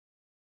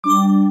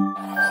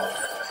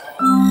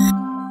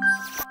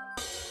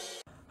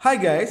Hi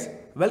guys,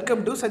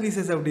 welcome to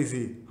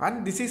SFDC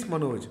and this is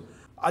Manoj.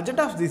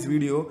 Agenda of this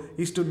video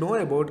is to know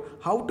about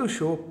how to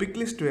show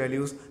picklist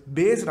values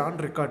based on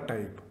record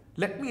type.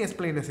 Let me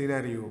explain a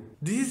scenario.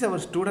 This is our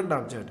student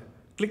object.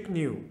 Click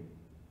new.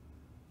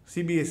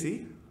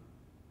 CBSE.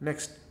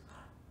 Next.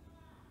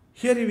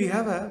 Here we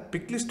have a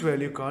picklist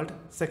value called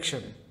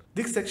section.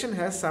 This section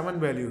has 7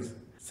 values.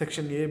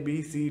 Section A,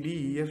 B, C,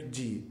 D, E, F,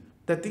 G.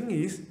 The thing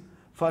is,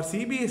 for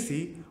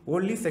CBSE,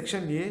 only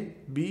section A,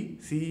 B,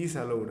 C is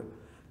allowed.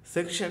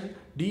 Section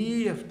D,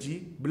 E, F,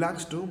 G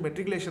belongs to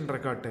matriculation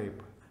record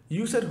type.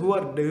 Users who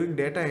are doing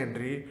data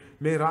entry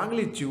may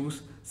wrongly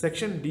choose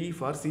section D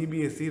for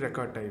CBSE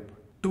record type.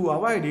 To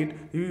avoid it,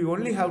 we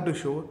only have to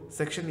show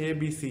section A,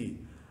 B, C.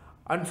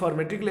 And for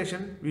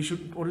matriculation, we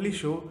should only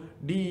show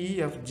D,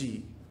 E, F,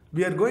 G.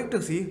 We are going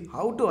to see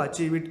how to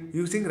achieve it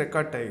using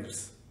record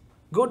types.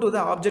 Go to the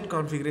object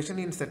configuration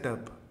in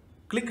setup.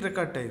 Click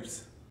record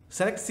types.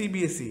 Select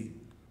CBSE.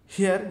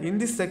 Here in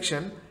this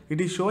section, it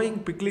is showing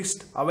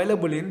picklist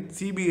available in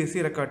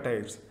CBSE record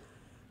types.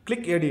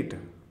 Click edit.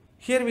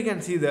 Here we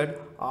can see that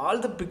all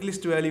the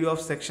picklist value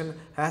of section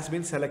has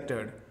been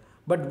selected.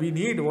 But we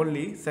need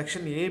only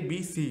section A,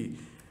 B, C.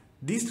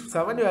 These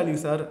 7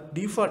 values are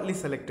defaultly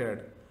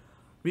selected.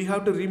 We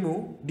have to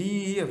remove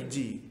D, E, F,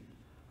 G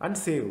and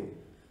save.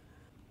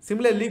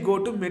 Similarly, go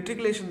to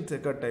matriculation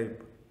record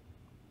type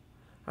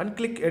and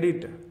click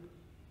edit.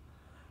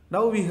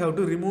 Now we have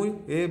to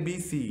remove A, B,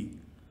 C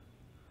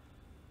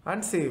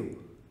and save.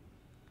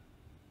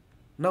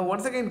 Now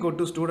once again go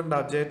to student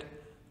object,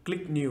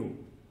 click new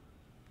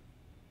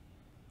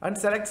and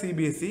select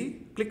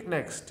CBSE, click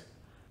next.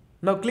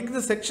 Now click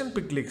the section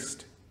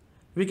picklist.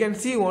 We can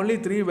see only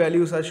 3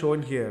 values are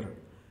shown here.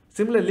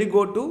 Similarly,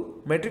 go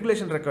to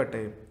matriculation record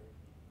type.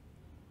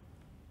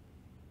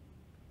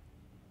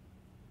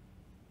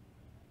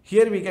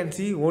 Here we can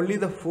see only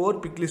the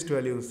 4 picklist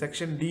values,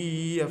 section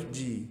D, E, F,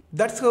 G.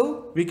 That's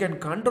how we can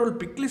control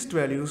picklist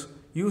values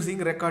using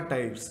record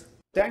types.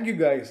 Thank you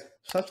guys.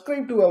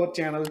 Subscribe to our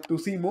channel to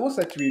see more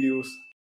such videos.